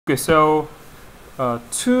Okay, so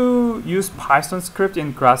to use Python script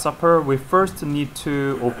in Grasshopper, we first need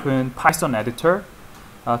to open Python editor.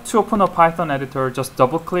 To open a Python editor, just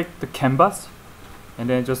double click the canvas and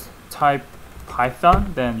then just type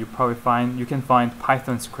Python. Then you can find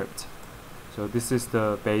Python script. So this is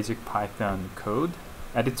the basic Python code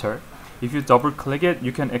editor. If you double click it,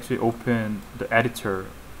 you can actually open the editor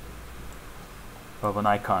of an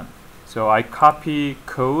icon. So I copy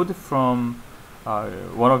code from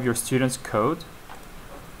one of your students' code,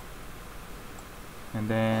 and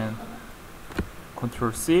then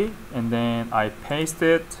Control C, and then I paste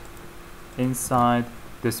it inside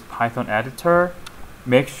this Python editor.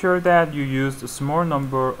 Make sure that you use a small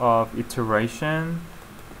number of iteration.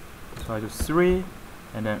 So I do 3,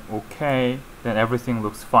 and then OK. Then everything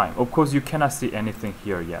looks fine. Of course, you cannot see anything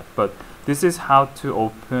here yet, but this is how to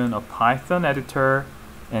open a Python editor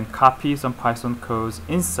and copy some Python codes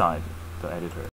inside the editor.